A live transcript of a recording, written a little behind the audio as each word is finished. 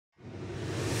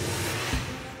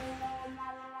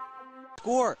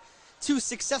Score. 2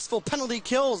 successful penalty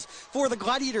kills for the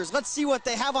Gladiators. Let's see what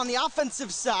they have on the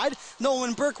offensive side.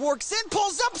 Nolan Burke works in,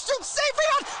 pulls up, shoots, save,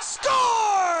 rebound,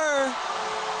 score!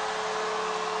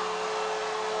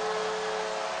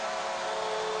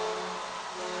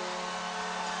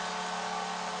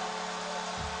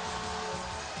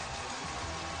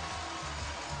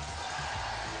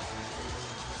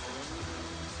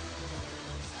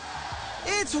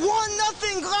 It's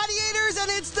 1-0 Gladiators, and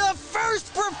it's the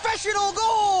first professional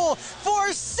goal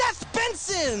for Seth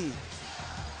Benson.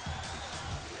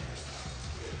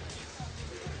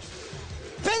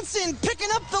 Benson picking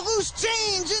up the loose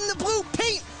change in the blue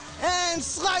paint and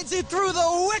slides it through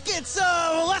the wickets of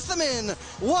Lethaman.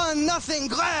 1-0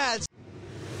 Glads.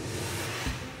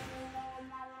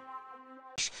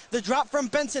 The drop from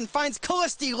Benson finds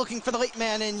Callisti looking for the late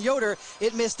man in Yoder.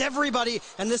 It missed everybody,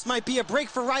 and this might be a break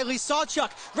for Riley Sawchuk.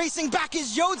 Racing back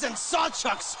is Yodes, and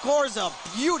Sawchuk scores a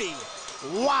beauty.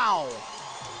 Wow.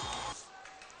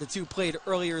 The two played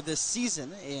earlier this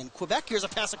season in Quebec. Here's a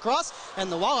pass across, and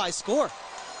the Walleye score.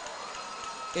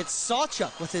 It's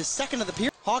Sawchuk with his second of the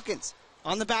period. Hawkins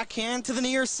on the backhand to the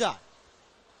near side.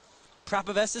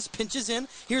 Prapavesis pinches in.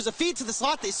 Here's a feed to the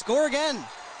slot. They score again.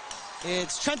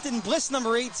 It's Trenton Bliss,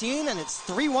 number 18, and it's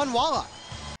 3-1 Walleye.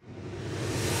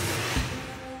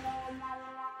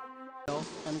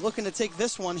 And looking to take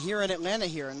this one here in Atlanta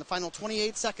here in the final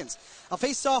 28 seconds. A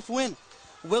face-off win.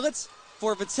 Willits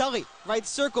for Vitelli. Right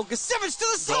circle. Gasiewicz to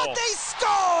the slot. Goal. They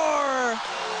score!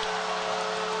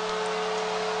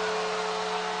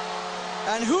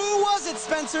 And who was it,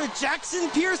 Spencer? Jackson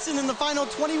Pearson in the final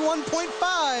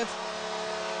 21.5.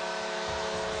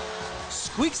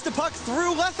 Squeaks the puck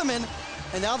through Lethaman,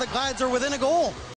 and now the Glads are within a goal.